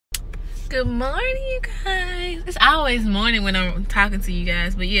Good morning, you guys. It's always morning when I'm talking to you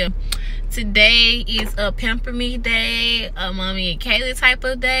guys, but yeah, today is a pamper me day, a mommy and Kaylee type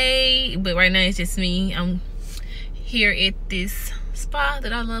of day, but right now it's just me. I'm here at this spa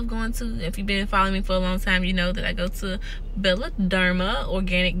that I love going to. If you've been following me for a long time, you know that I go to Derma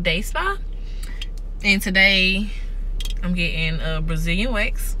Organic Day Spa, and today I'm getting a Brazilian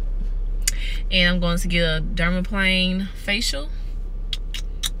wax, and I'm going to get a dermaplane facial.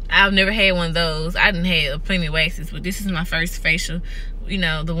 I've never had one of those. I didn't have plenty of waxes, but this is my first facial. You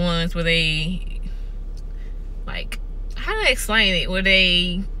know, the ones where they, like, how do I explain it? Where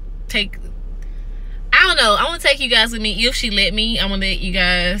they take, I don't know. I want to take you guys with me. If she let me, I'm going to let you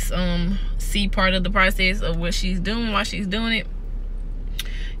guys see part of the process of what she's doing while she's doing it.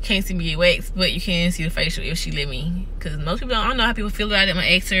 Can't see me get waxed, but you can see the facial if she let me. Because most people don't, I don't know how people feel about it. I'm going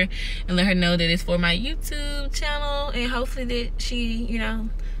to ask her and let her know that it's for my YouTube channel. And hopefully that she, you know,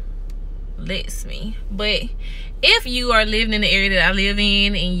 lets me. But if you are living in the area that I live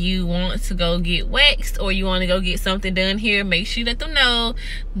in and you want to go get waxed, or you want to go get something done here, make sure you let them know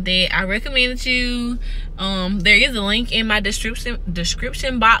that I recommend you. There is a link in my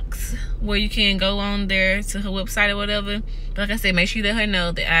description box where you can go on there to her website or whatever. But like I said, make sure you let her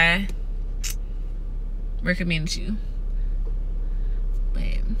know that I recommend you. But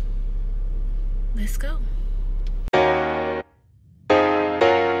let's go.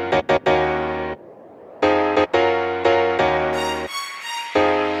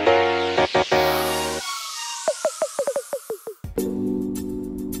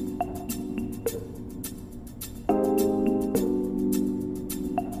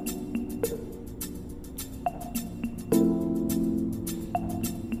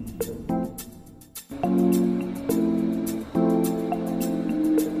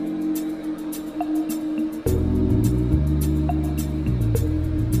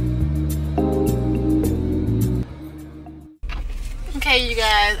 Okay, you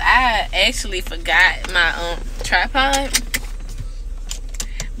guys, I actually forgot my tripod,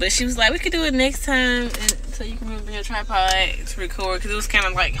 but she was like, we could do it next time, and so you can bring your tripod to record, because it was kind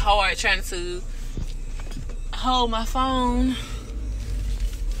of like hard trying to hold my phone.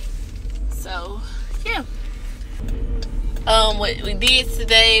 So yeah, what we did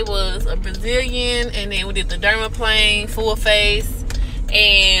today was a Brazilian, and then we did the dermaplane full face.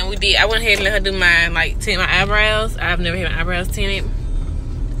 And I went ahead and let her do my, tint my eyebrows. I've never had my eyebrows tinted.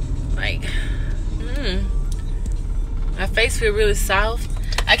 Like, my face feel really soft.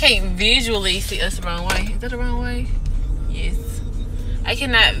 I can't visually see us the wrong way. Is that the wrong way? Yes. I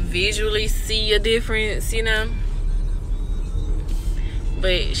cannot visually see a difference, you know.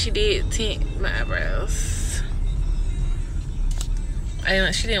 But she did tint my eyebrows.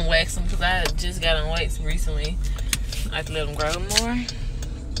 She didn't wax them because I just got them waxed recently. I have to let them grow more.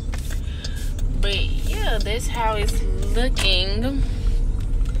 But yeah, that's how it's looking.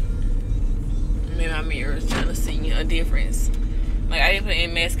 Me and my mirror is trying to see a difference. Like, I didn't put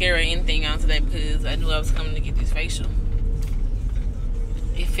any mascara or anything on today because I knew I was coming to get this facial.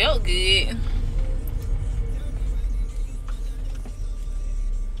 It felt good,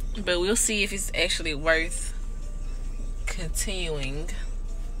 but we'll see if it's actually worth continuing.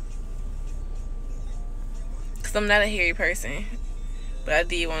 Cause I'm not a hairy person, but I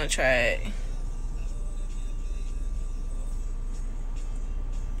did want to try it.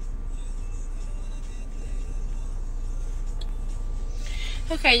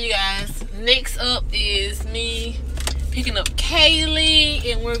 Okay, you guys, next up is me picking up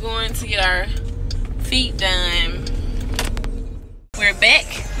Kaylee, and we're going to get our feet done. We're back,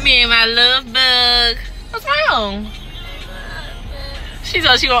 me and my love bug. What's wrong? She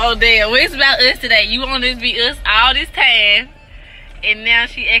thought she want Odell. Well, it's about us today. You want this to be us all this time, and now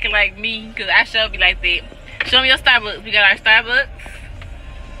she acting like me, because I should be like that. Show me your Starbucks. We got our Starbucks,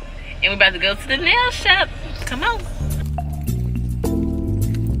 and we're about to go to the nail shop. Come on.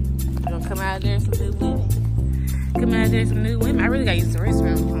 We're gonna come out there some new women. Come out there some new women. I really gotta use the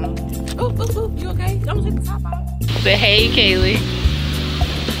restroom. Oh, you okay? I'm gonna take the top off. But hey, Kaylee.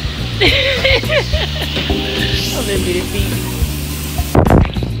 Oh, little bitty feet.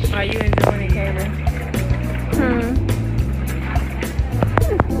 Are you enjoying it, Kaylee?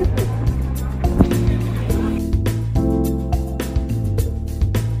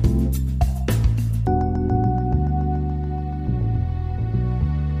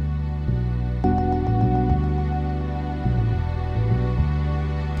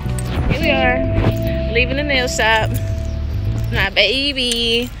 Here we are, leaving the nail shop. My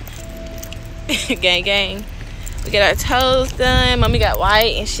baby. Gang, gang. We got our toes done. Mommy got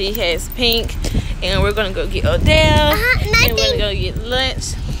white and she has pink. And we're gonna go get Odell. And we're gonna go get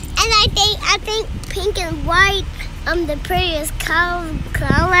lunch. I think pink and white the prettiest color.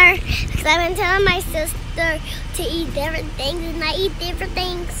 Because I've been telling my sister to eat different things, and I eat different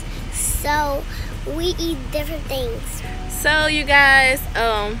things. So we eat different things. So you guys,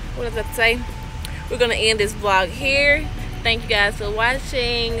 what was I to say? We're gonna end this vlog here. Thank you guys for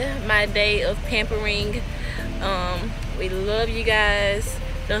watching my day of pampering. We love you guys.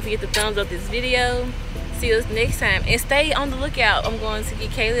 Don't forget to thumbs up this video. See us next time, and stay on the lookout. I'm going to get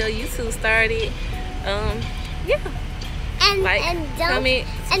Kaylee on YouTube started. Yeah. And like, don't, comment,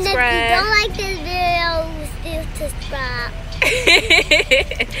 subscribe. And if you don't like this video, still subscribe.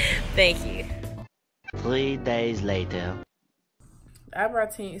 Thank you. 3 days later. Eyebrow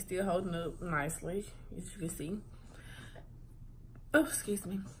tint is still holding up nicely, as you can see. Oh, excuse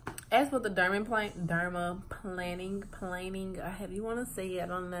me. As for the derma planning, however you want to say it, I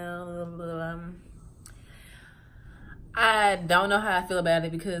don't know. I don't know how I feel about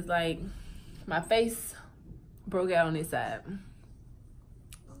it because, like, my face broke out on this side.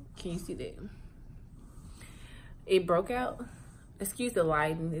 Can you see that? It broke out. Excuse the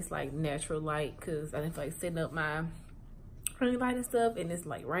lighting. It's like natural light because I didn't feel like setting up my ring light and stuff, and it's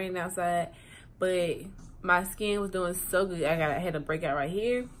like raining outside. But my skin was doing so good. I had a breakout right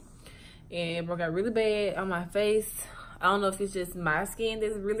here, and it broke out really bad on my face. I don't know if it's just my skin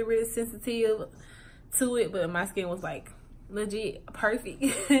that's really sensitive to it, but my skin was like legit perfect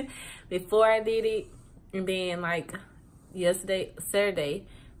before I did it, and then like Saturday,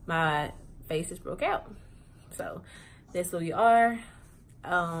 my face just broke out. So that's where we are.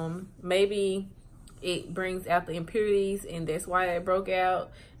 Maybe it brings out the impurities, and that's why it broke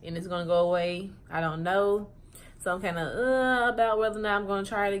out, and it's gonna go away. I don't know. So I'm kind of about whether or not I'm gonna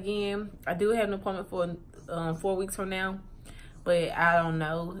try it again. I do have an appointment for 4 weeks from now, but I don't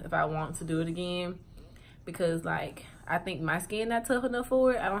know if I want to do it again because, like, I think my skin not tough enough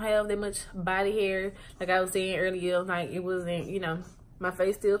for it. I don't have that much body hair. Like I was saying earlier, like, it wasn't, you know, my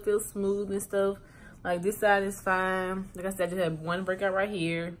face still feels smooth and stuff. Like, this side is fine. Like I said, I just have one breakout right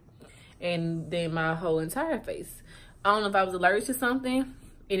here, and then my whole entire face. I don't know if I was allergic to something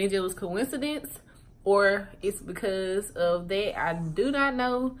and it just was coincidence, or it's because of that. I do not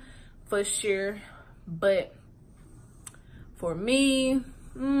know for sure, but for me,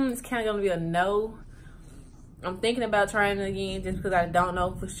 it's kind of gonna be a no. I'm thinking about trying it again just because I don't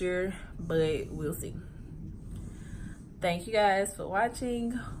know for sure, but we'll see. Thank you guys for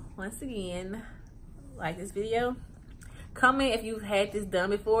watching. Once again, like this video. Comment if you've had this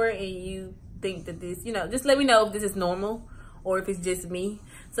done before and you think that this, you know, just let me know if this is normal or if it's just me.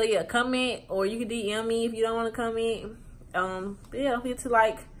 So yeah, comment, or you can DM me if you don't want to comment. Yeah, don't forget to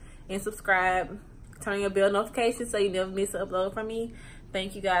like and subscribe. Turn your bell notifications so you never miss an upload from me.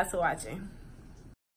 Thank you guys for watching.